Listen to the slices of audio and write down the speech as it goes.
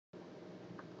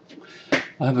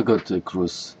I have got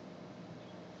across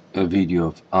a video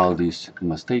of Aldis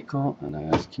Maseiko, and I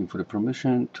asked him for the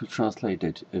permission to translate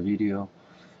that video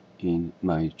in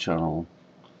my channel.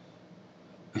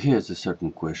 He has a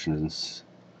certain questions,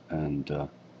 and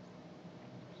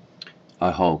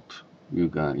I hope you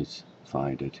guys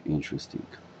find it interesting.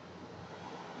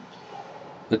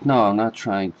 But now I'm not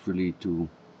trying really to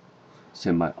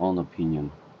say my own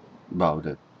opinion about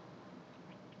it,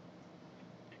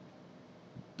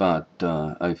 but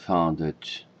I found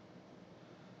it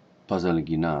puzzling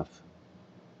enough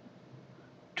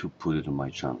to put it on my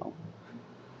channel.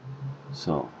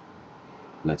 So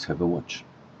let's have a watch.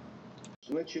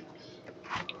 Значит,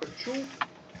 хочу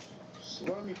с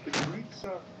вами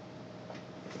поделиться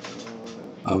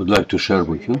I would like to share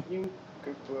with you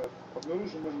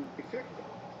обнаруженным эффектом,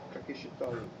 как я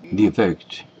считаю. the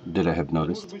effect that I have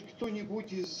noticed, Может быть,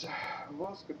 кто-нибудь из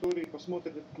вас, который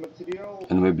посмотрит этот материал,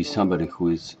 and maybe somebody who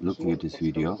is looking at this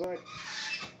video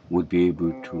would be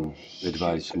able to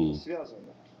advise me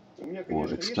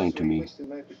or explain to me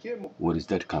what is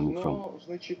that coming from.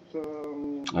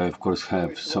 I of course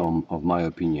have some of my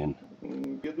opinion,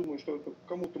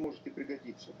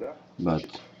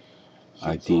 but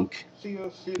I think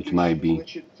it might be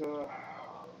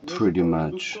pretty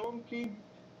much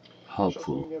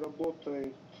helpful.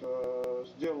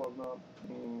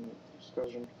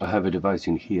 I have a device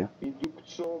in here.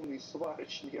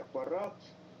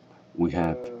 We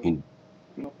have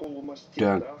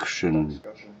induction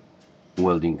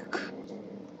welding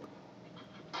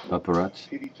apparatus,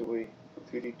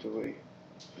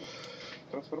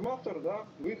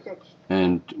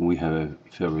 and we have a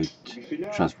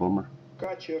ferrite transformer,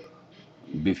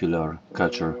 bifilar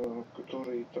catcher.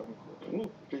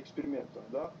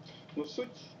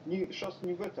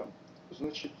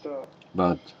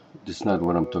 But this is not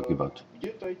what I'm talking about.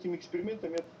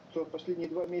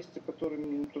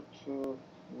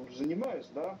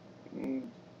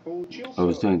 I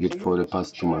was doing it for the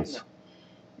past 2 months.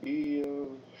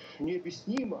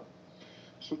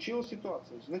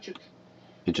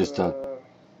 It just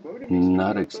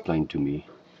not explained to me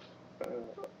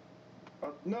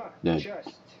that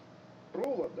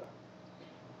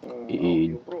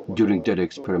during that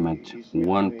experiment,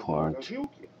 one part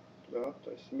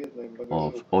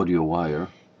of audio wire,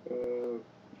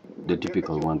 the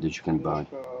typical one that you can buy,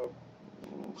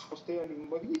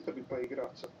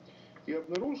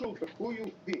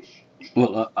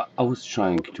 well, I was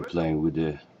trying to play with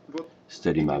the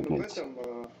steady magnets,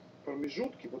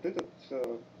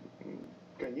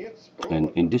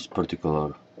 and in this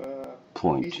particular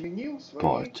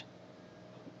part,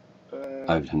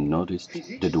 I've noticed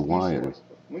that the wire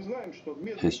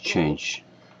has changed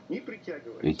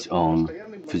its own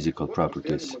physical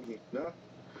properties,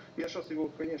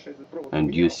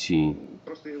 and you see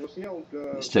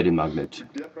steady magnet,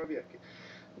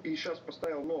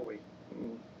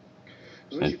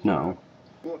 and now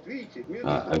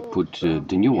I put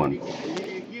the new one,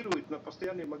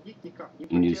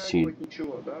 and you see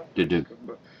that the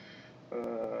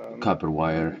copper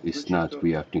wire is not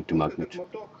reacting to magnet.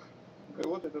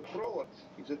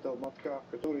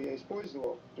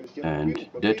 And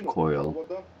that coil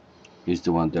is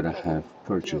the one that I have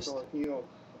purchased.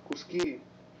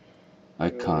 I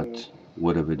cut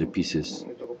whatever the pieces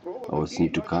I was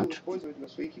need to cut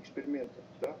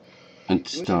and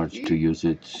start to use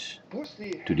it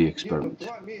to the experiment.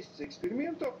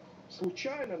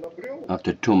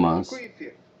 After 2 months,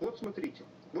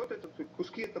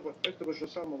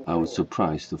 I was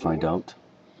surprised to find out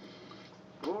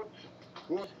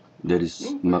that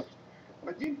is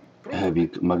having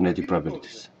magnetic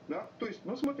properties.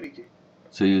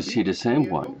 So you see the same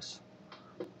wires.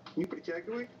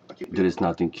 There is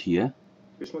nothing here,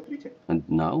 and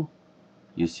now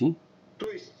you see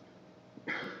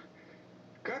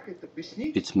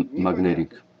it's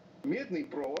magnetic,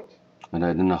 and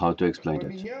I don't know how to explain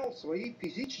that.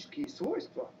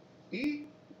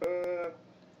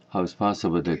 How is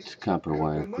possible that copper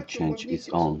wire could change its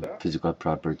own physical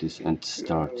properties and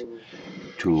start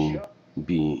to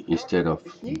be, instead of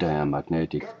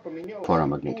diamagnetic,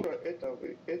 paramagnetic?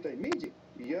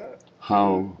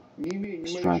 How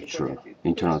structure,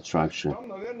 internal structure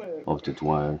of that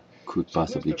wire could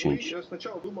possibly change?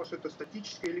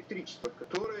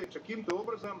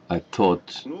 I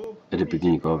thought at the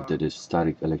beginning of that is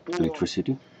static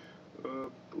electricity,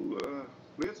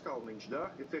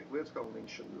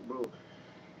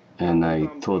 and I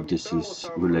thought this is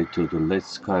related to lead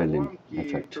scaling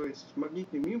effect.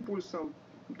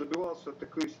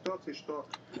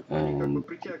 And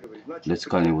lead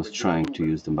scaling was trying to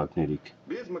use the magnetic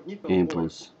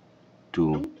impulse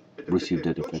to receive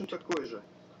that точно effect. такой же.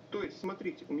 То есть,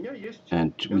 смотрите, у меня есть,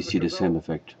 And я we see the same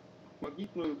заказал effect.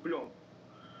 магнитную пленку.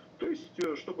 То есть,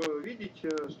 чтобы видеть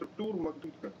структуру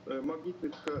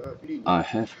магнитных линий. I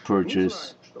have Мы purchased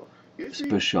знаем, что если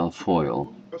special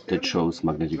foil that shows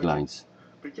magnetic lines.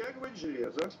 притягивать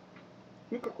железо,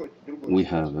 ну какой-то другой We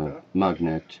железо, have a да,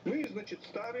 magnet мы, значит,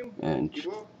 ставим and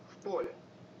его в поле.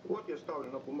 Вот я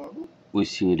ставлю на бумагу, we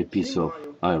see the piece of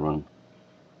снимаю. iron.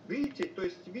 Видите, то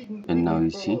есть видны And now you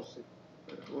see, полосы.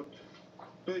 Вот.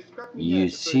 То есть как you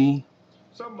меняется, то see есть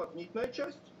сам магнитная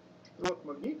часть, вот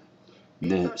магнит, и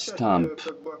the та часть, stamp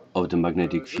как бы, of the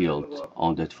magnetic field железного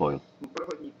on that foil.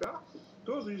 проводника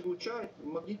тоже излучает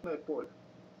магнитное поле.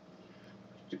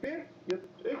 Теперь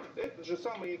этот же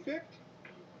самый эффект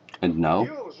And now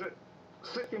делал же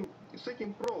с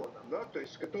этим проводом, да, то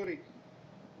есть который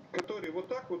вот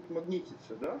так вот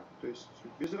магнитится, да, то есть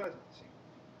без разницы.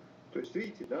 То есть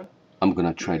видите, да? I'm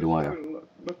gonna try the wire.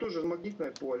 На то же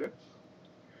магнитное поле.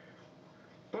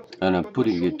 And I'm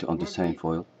putting it on the same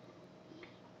foil.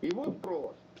 И вот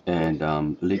провод. And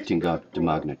I'm lifting up the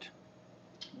magnet.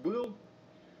 Был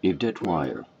If that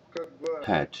wire как бы,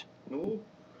 had ну,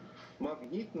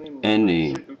 магнитным,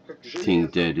 anything как that железом,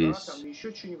 да, is там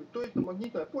еще что-нибудь, то это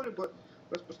магнитное поле бы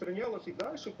распространялось и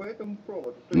дальше по этому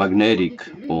проводу. То есть magnetic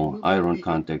магнитные линии or мы iron видим.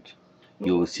 contact, Ну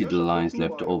you will вот, see я the сейчас lines вот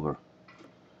left снимаю. over.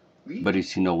 Видите? But you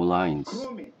see no lines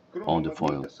Кроме on the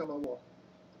foil. магнита самого,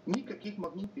 никаких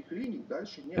магнитных линий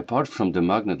дальше нет. Apart from the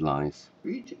magnet lines,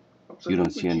 Видите? you don't Абсолютно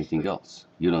see anything чистое, else.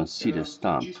 You don't see the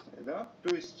stamp чистое, да?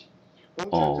 То есть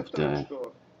получается of так, the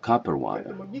что copper это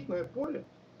wire магнитное поле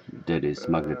that is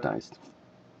magnetized.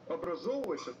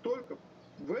 образовывается только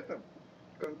в этом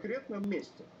конкретном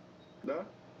месте, да?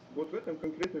 Вот в этом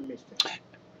конкретном месте.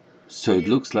 So it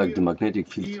looks like the magnetic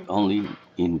field only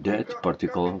in that Как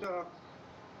particular это,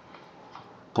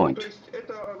 то point. есть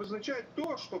это обозначает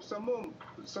то, что в самом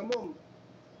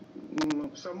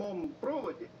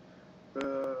проводе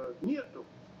нету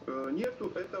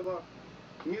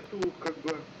как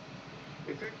бы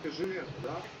эффекта железа,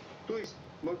 да? То есть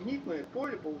магнитное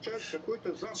поле получается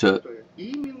какое-то замкнутое.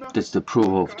 Именно That's the proof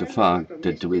of the fact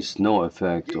that there is no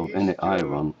effect of any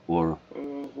iron or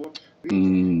вот,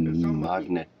 видите, сам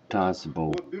магнит.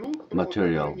 magnetizable Вот беру провод,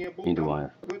 material который не был in the там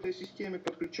wire. в этой системе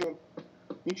подключен.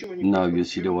 Ничего не Now происходит. you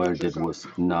see the Беру wire тот же that самый was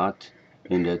not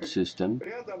in that system,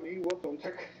 рядом, и вот он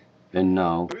так and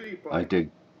now I прилипает. take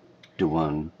the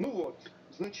one Ну вот,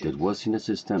 значит, that was in the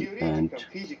system and теоретикам,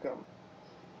 физикам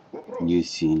вопрос. you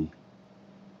see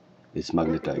it's Как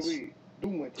это magnetized. вы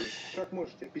думаете, как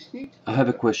можете объяснить, I have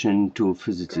a это, question to как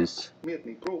physicists,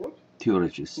 медный провод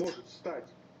theologists. может стать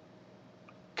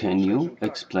Can you скажем так,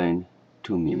 explain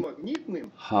to не me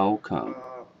магнитным, how come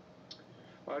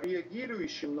а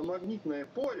реагирующим на магнитное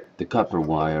поле the copper в магнитном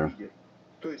wire виде,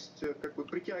 то есть как бы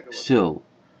притягиваться. still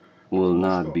will Ну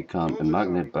not что, become тот a же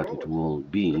magnet, самый but it провод, will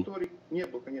be который не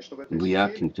был, конечно, в этой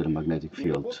reacting системе, to the magnetic не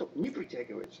field? работал, не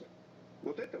притягивается.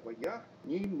 Вот этого я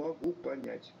не могу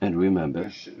понять. And То remember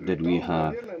есть that we там, have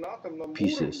наверное, на атомном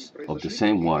pieces уровне of the произошли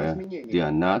same какие-то wire. изменения. They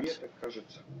are not Мне так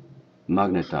кажется.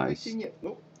 Может быть и magnetized нет.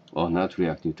 Ну, or not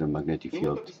reacting to the magnetic ну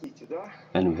вот field. объясните, да?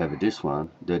 And we have this one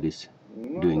that is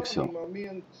На doing данный so.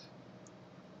 момент,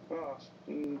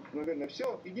 наверное,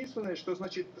 все. Единственное, что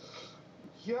значит,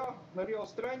 я на Real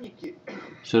страннике,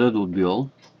 So that would be all.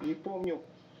 не помню,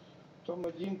 там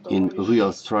один In товарищ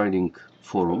Real Striding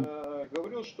Forum,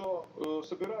 говорил, что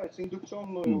собирается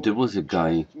индукционную there was a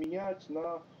guy часть менять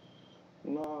на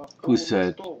who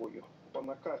said полумостовую по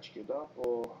накачке, да,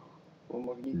 по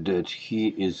магниту. that he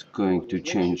is going to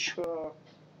change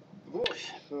Вот,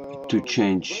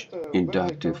 change в этой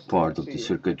inductive part of the конструкции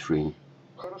circuitry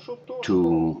хорошо то, to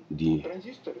что the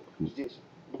транзистор здесь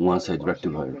one-side буквально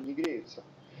rectifier. абсолютно не греется.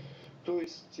 То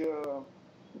есть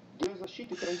для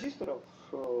защиты транзисторов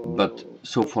But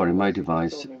so far in my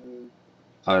device,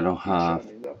 I don't have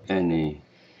any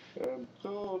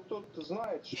тот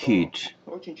знает, что heat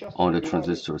очень часто on the нагревали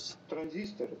transistors.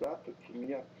 транзисторы, да, тут у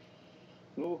меня,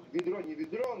 ну, ведро не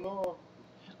ведро, но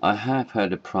I have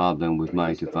had a problem with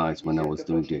my транзисторов device when I 50 was я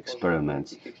doing точно the пожал на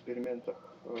experiments, этих экспериментах.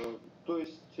 То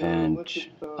есть, and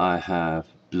значит, I have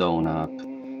blown up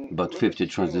about эта 50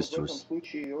 система в этом transistors.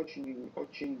 случае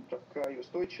очень такая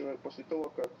устойчивая после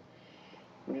того, как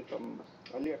мне там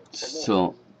Олег помог.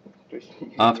 So То есть,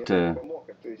 after помог,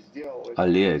 то есть сделал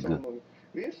Олег, индукционную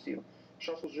версию.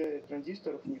 Сейчас уже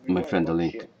транзисторов не my friend вбивает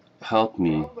Oleg, вообще. helped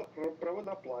me, Правда,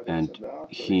 провода плавятся, and да, то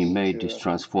he есть, made this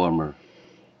transformer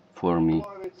for me.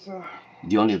 плавится.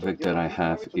 The only Что effect that I делать?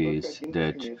 have Плавится только is один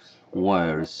that конец.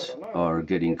 wires Одна сторона, are один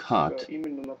getting конец, hot.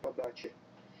 именно на подаче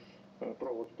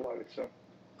провод плавится.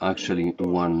 actually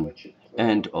one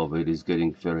end of it is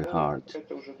getting very hard,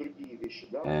 это уже другие вещи,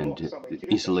 да? and Но самое the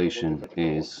интересное, insulation что вот этот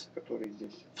провод, is который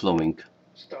здесь flowing,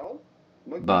 стал,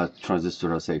 but магнитится.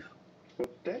 transistors are safe. Вот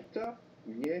это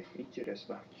мне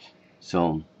интересно.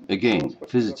 So again,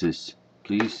 physicists,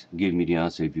 please give me the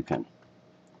answer if you can.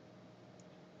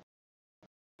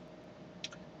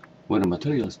 When a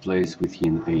material is placed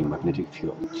within a magnetic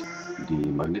field, the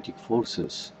magnetic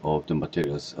forces of the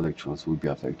material's electrons will be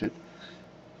affected,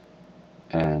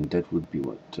 and that would be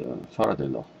what Faraday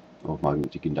law of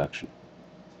magnetic induction.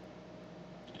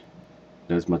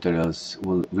 Those materials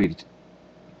will really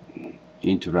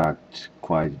interact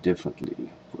quite differently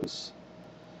with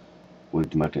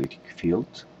the magnetic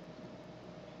field.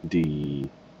 The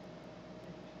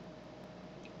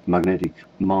magnetic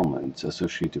moments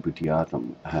associated with the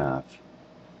atom have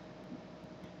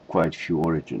quite few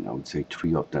origin. I would say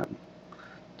 3 of them.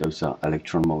 Those are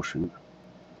electron motion,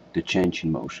 the change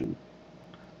in motion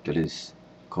that is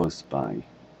caused by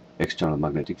external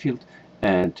magnetic field,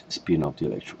 and spin of the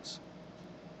electrons.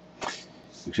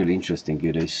 Actually interesting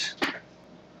it is,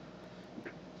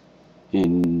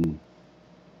 in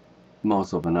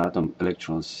most of an atom,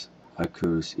 electrons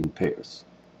occurs in pairs.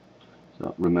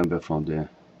 So remember from the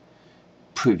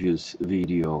previous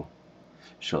video,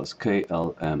 shells K,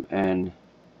 L, M, N,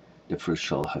 the first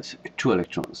shell has 2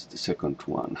 electrons, the second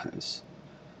one has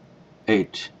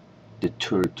 8, the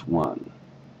third one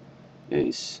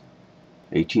is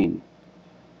 18,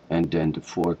 and then the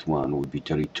fourth one would be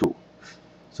 32.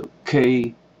 So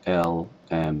K, L,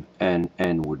 M, N,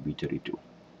 N would be 32.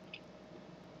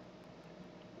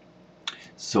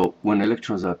 So when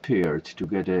electrons are paired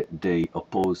together, they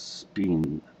oppose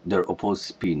their opposed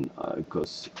spin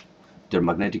because their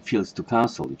magnetic fields to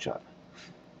cancel each other.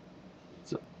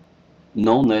 So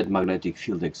no net magnetic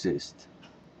field exists.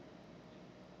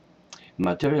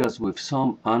 Materials with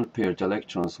some unpaired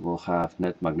electrons will have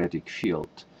net magnetic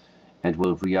field and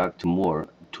will react more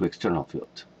to external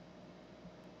field.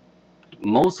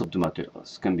 Most of the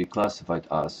materials can be classified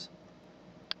as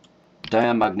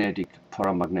diamagnetic,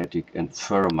 paramagnetic, and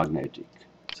ferromagnetic.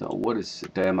 So what is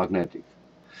diamagnetic?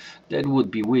 That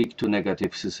would be weak to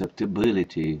negative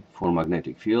susceptibility for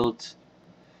magnetic fields.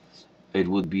 It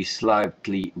would be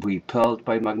slightly repelled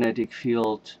by magnetic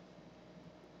field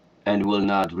and will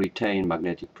not retain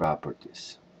magnetic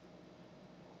properties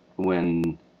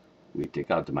when we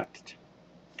take out the magnet.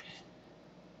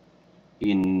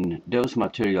 In those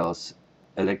materials,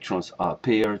 electrons are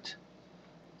paired,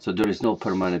 so there is no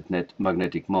permanent net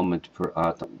magnetic moment per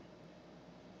atom.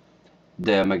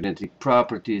 Their magnetic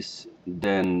properties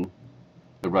then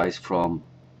arise from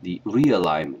the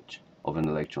realignment of an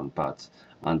electron path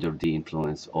under the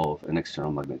influence of an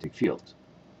external magnetic field.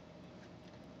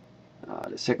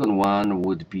 The second one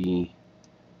would be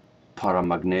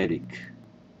paramagnetic.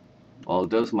 All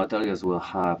those materials will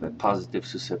have a positive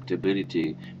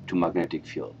susceptibility to magnetic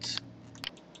fields.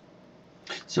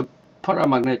 So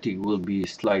paramagnetic will be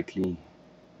slightly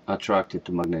attracted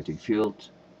to magnetic field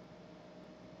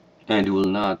and will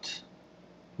not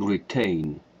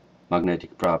retain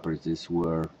magnetic properties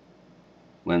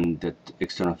when that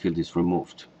external field is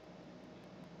removed.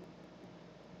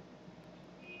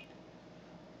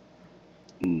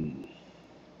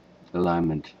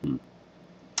 Alignment.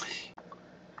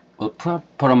 Well,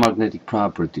 paramagnetic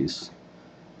properties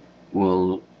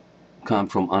will come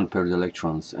from unpaired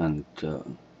electrons and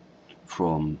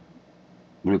from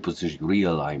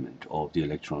realignment of the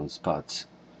electrons' paths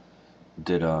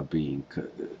that are being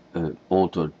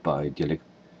altered by the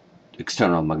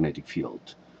external magnetic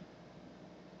field.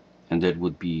 And that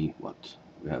would be what?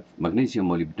 We have magnesium,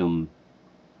 molybdenum,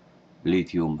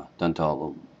 lithium,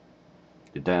 tantalum.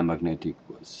 The diamagnetic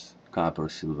was copper,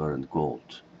 silver, and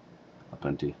gold.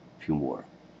 Apparently a few more.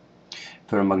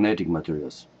 Ferromagnetic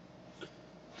materials.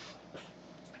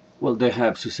 Well, they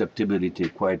have susceptibility,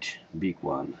 quite big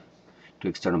one, to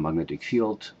external magnetic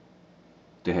field.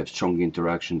 They have strong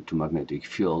interaction to magnetic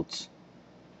fields.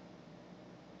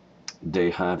 They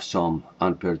have some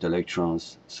unpaired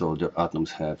electrons, so their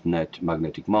atoms have net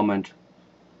magnetic moment.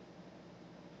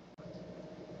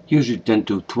 Usually 10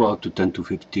 to 12 to 10 to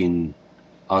 15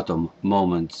 atom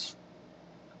moments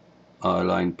are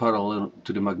aligned parallel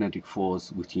to the magnetic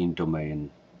force within domain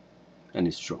and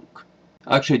is strong.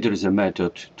 Actually, there is a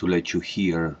method to let you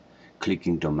hear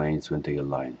clicking domains when they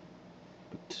align,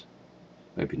 but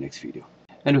maybe next video.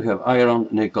 And we have iron,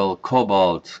 nickel,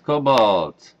 cobalt,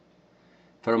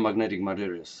 ferromagnetic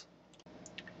materials.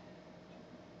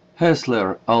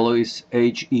 Hessler alloys,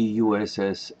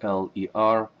 Heussler,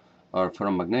 are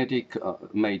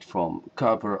ferromagnetic, made from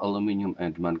copper, aluminum,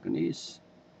 and manganese.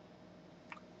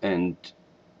 And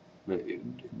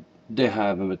They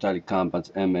have a metallic compounds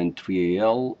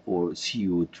Mn3Al or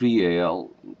Cu3Al.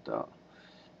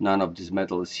 None of these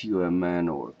metals,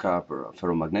 CuMn or copper, are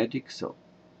ferromagnetic. So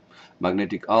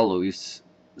magnetic alloys,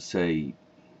 say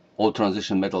all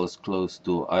transition metals close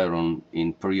to iron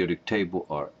in periodic table,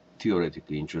 are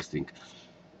theoretically interesting.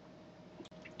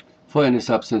 For any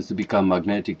substance to become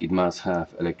magnetic, it must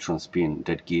have electron spin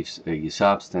that gives a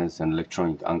substance an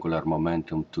electronic angular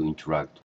momentum to interact